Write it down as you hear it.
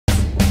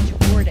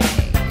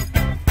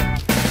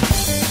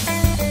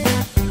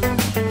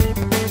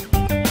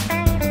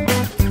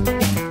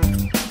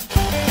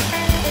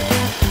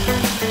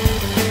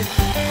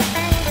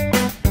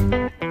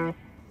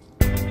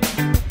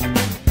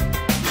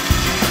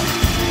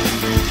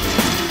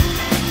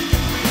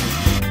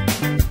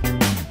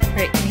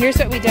here's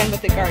what we've done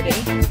with the garden.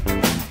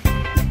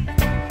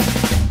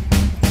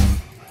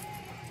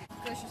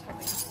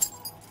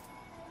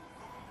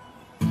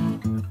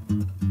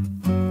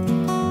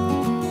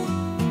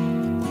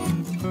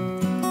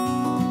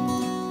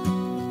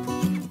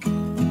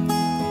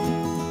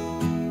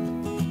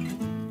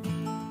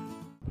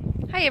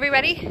 Hi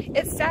everybody,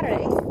 it's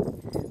Saturday,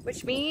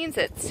 which means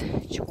it's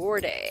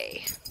chore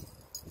day.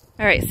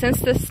 Alright,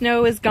 since the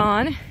snow is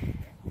gone,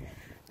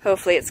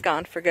 hopefully it's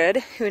gone for good,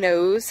 who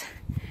knows,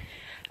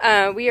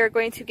 we are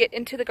going to get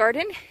into the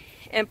garden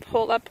and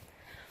pull up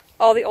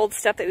all the old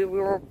stuff that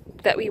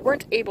we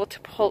weren't able to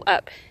pull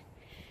up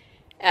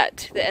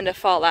at the end of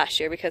fall last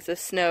year because the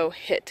snow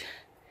hit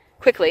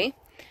quickly.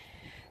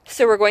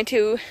 So we're going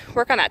to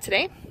work on that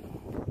today.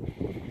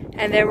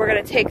 And then we're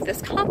going to take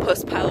this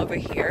compost pile over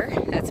here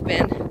that's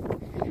been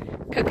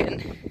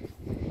cooking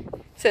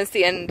since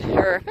the end,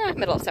 or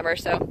middle of summer.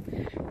 So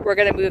we're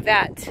going to move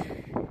that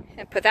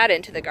and put that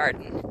into the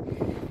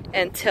garden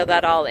and till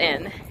that all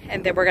in.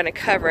 And then we're going to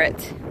cover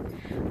it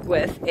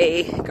with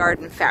a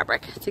garden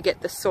fabric to get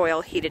the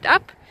soil heated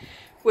up,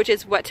 which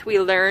is what we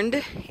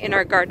learned in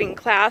our gardening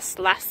class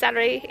last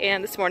Saturday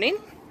and this morning.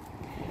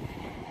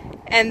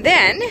 And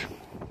then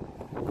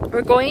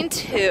we're going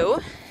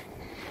to,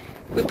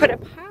 we put a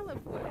pile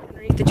of wood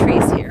underneath the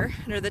trees here,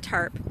 under the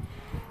tarp.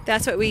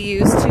 That's what we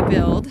use to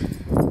build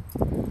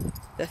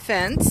the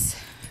fence.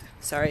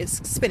 Sorry,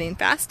 it's spinning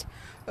fast.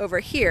 Over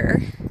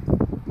here,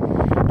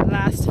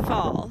 last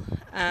fall.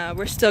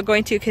 We're still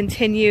going to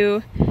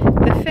continue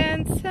the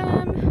fence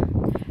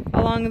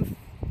along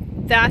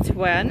that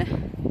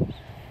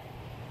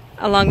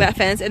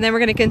fence, and then we're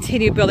going to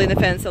continue building the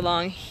fence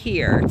along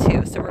here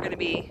too. So we're going to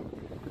be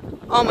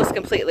almost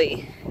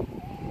completely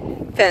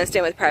fenced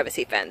in with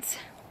privacy fence.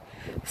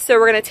 So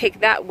we're going to take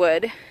that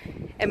wood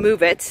and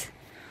move it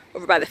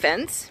over by the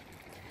fence.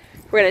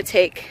 We're going to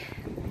take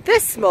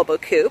this mobile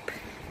coop,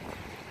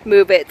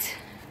 move it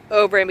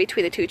over in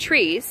between the two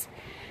trees,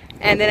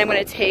 and then I'm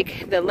going to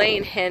take the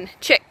laying hen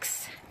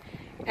chicks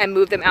and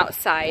move them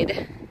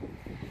outside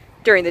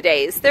during the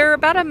days. They're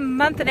about a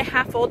month and a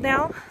half old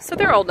now, so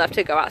they're old enough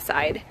to go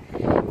outside,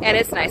 and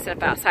it's nice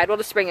enough outside. We'll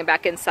just bring them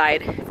back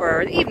inside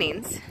for the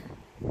evenings.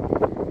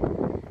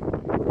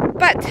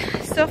 But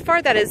so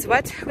far that is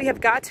what we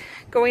have got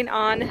going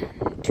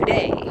on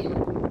today.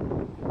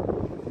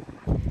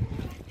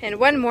 And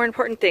one more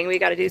important thing we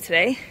got to do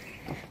today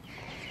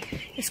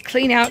is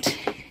clean out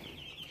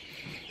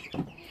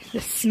the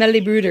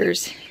smelly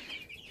brooders.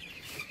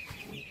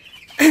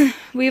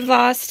 We've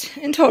lost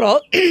in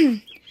total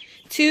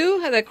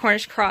 2 of the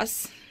Cornish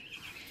cross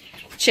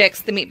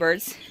chicks, the meat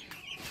birds,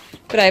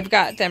 but I've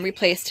got them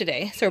replaced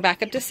today, so we're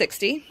back up to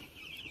 60.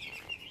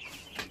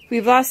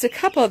 We've lost a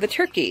couple of the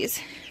turkeys,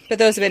 but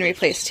those have been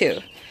replaced too.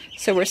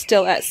 So we're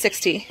still at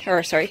 6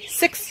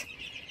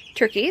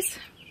 turkeys.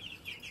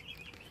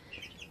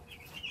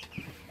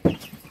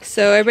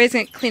 So everybody's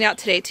going to clean out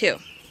today too.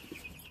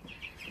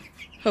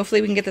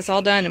 Hopefully we can get this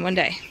all done in one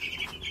day.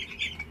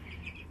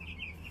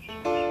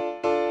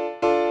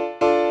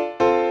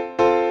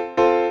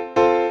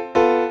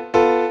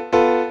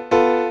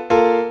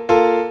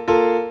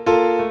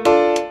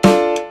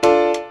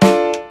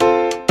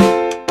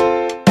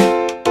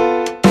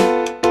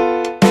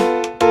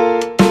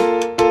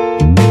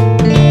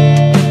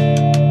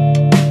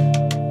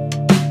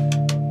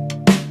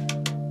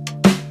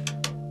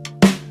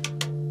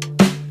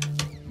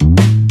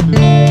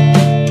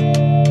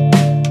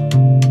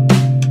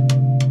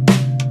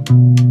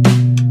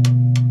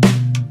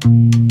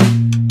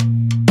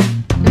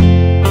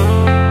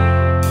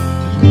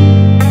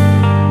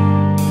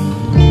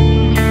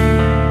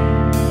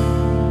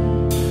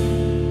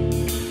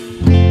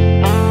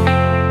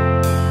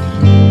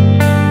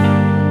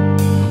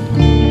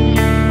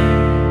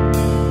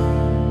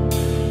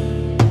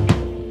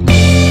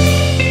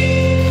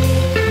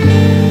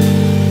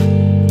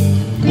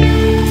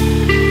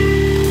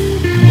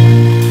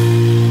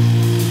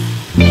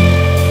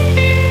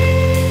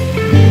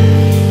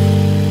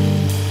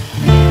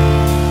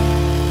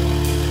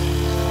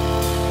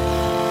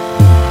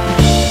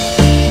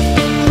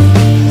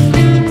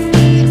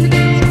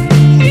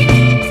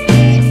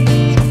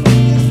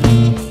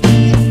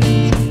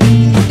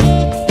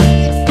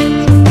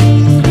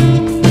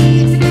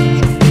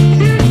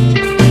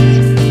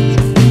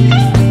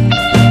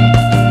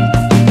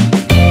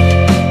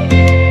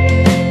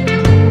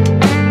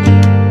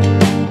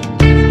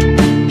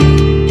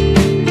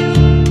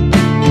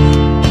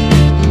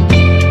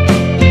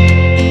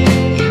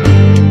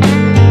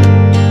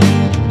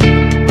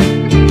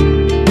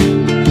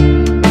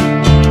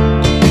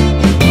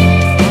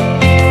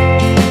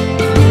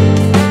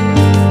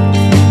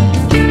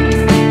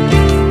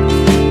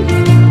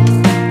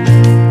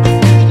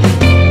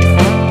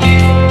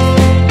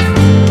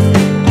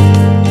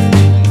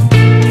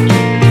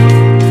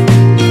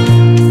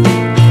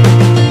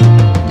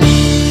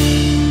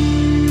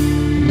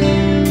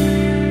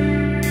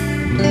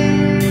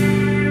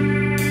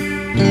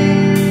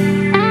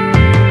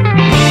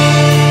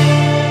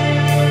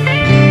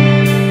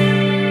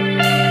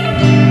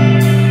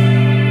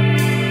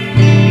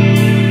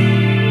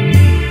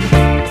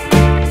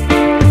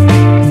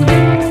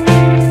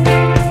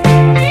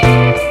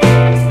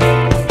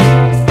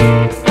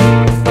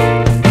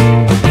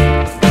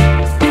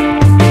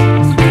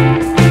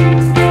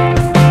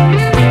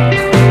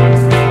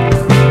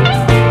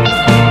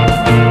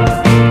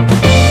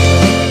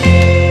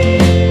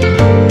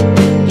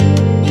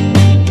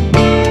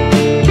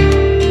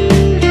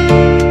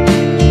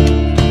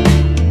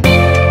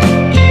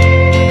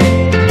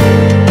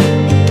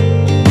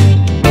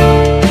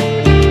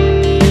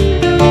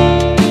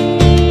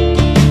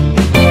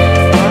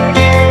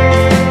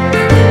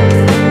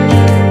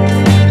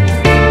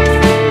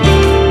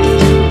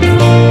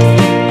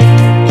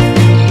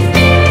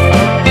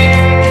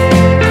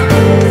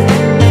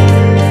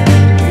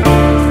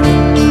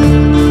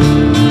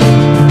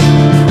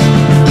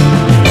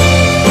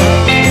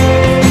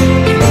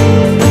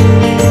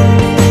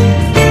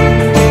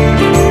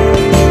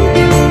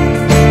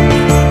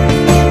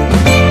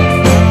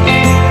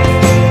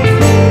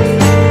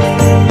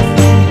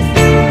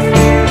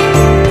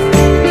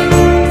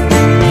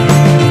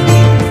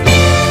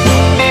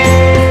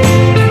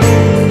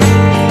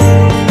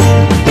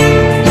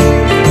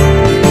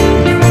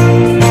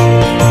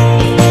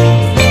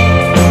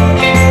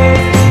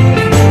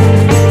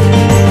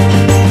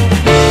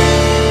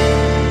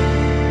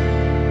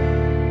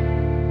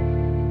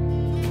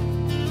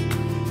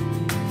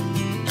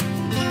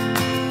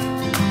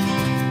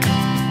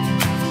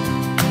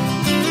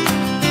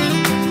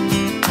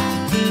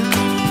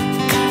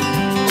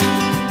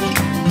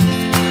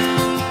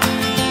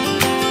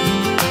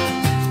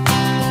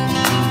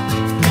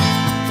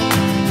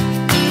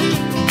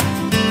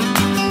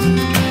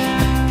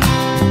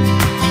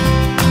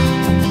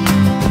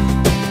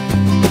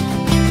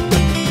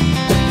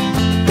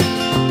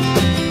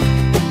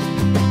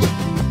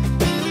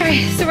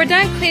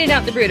 done cleaning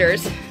out the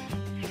brooders.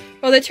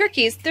 Well, the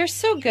turkeys, they're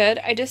so good.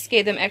 I just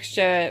gave them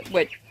extra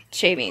wood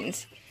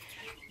shavings.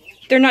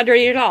 They're not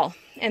dirty at all.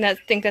 And I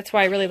think that's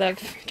why I really love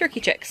turkey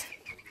chicks.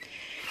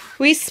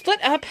 We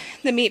split up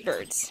the meat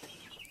birds.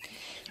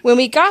 When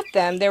we got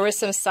them, there were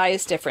some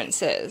size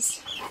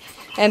differences.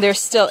 And there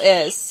still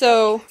is.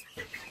 So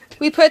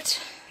we put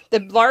the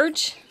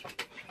large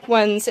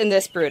ones in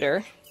this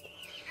brooder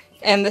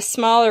and the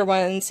smaller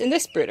ones in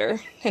this brooder.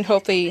 And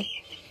hopefully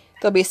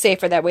they'll be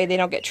safer that way. They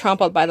don't get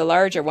trampled by the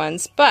larger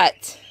ones.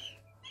 But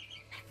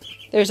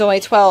there's only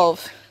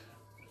 12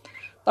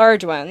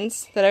 large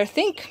ones that I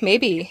think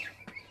maybe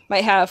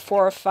might have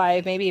 4 or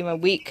 5, maybe even a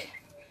week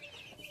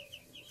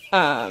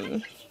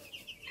on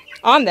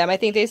them. I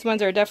think these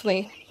ones are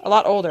definitely a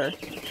lot older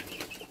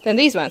than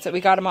these ones that we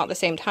got them all at the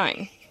same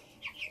time.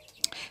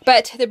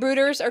 But the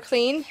brooders are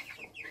clean.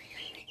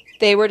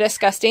 They were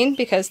disgusting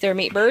because they're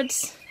meat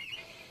birds.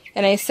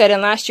 And I said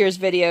in last year's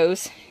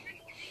videos,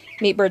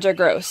 meat birds are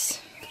gross.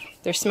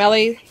 They're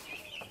smelly.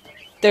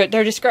 They're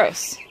just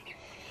gross.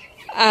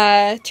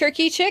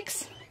 Turkey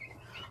chicks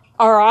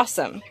are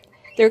awesome.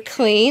 They're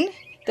clean.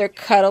 They're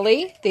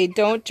cuddly. They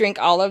don't drink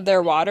all of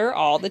their water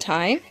all the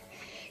time.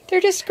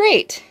 They're just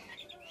great.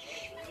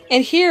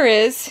 And here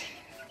is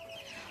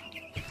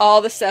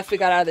all the stuff we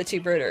got out of the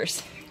 2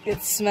 brooders.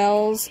 It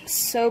smells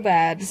so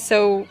bad.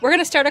 So we're going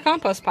to start a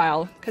compost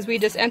pile because we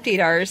just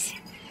emptied ours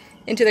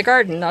into the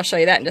garden. I'll show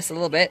you that in just a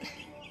little bit.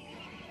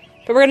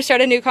 But we're going to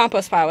start a new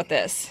compost pile with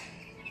this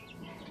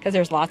because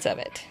there's lots of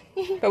it.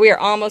 But we are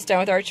almost done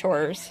with our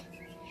chores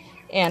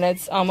and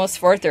it's almost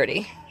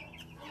 4:30.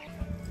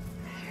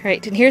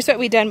 Right, and here's what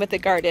we've done with the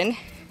garden.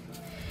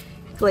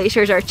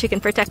 Glacier's our chicken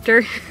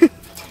protector.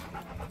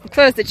 We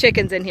closed the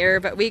chickens in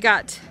here, but we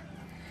got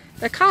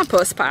the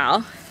compost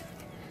pile.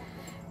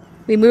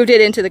 We moved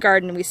it into the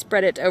garden and we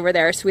spread it over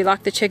there. So we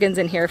locked the chickens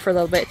in here for a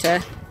little bit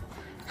to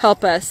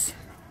help us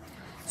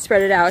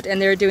spread it out,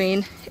 and they're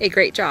doing a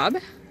great job.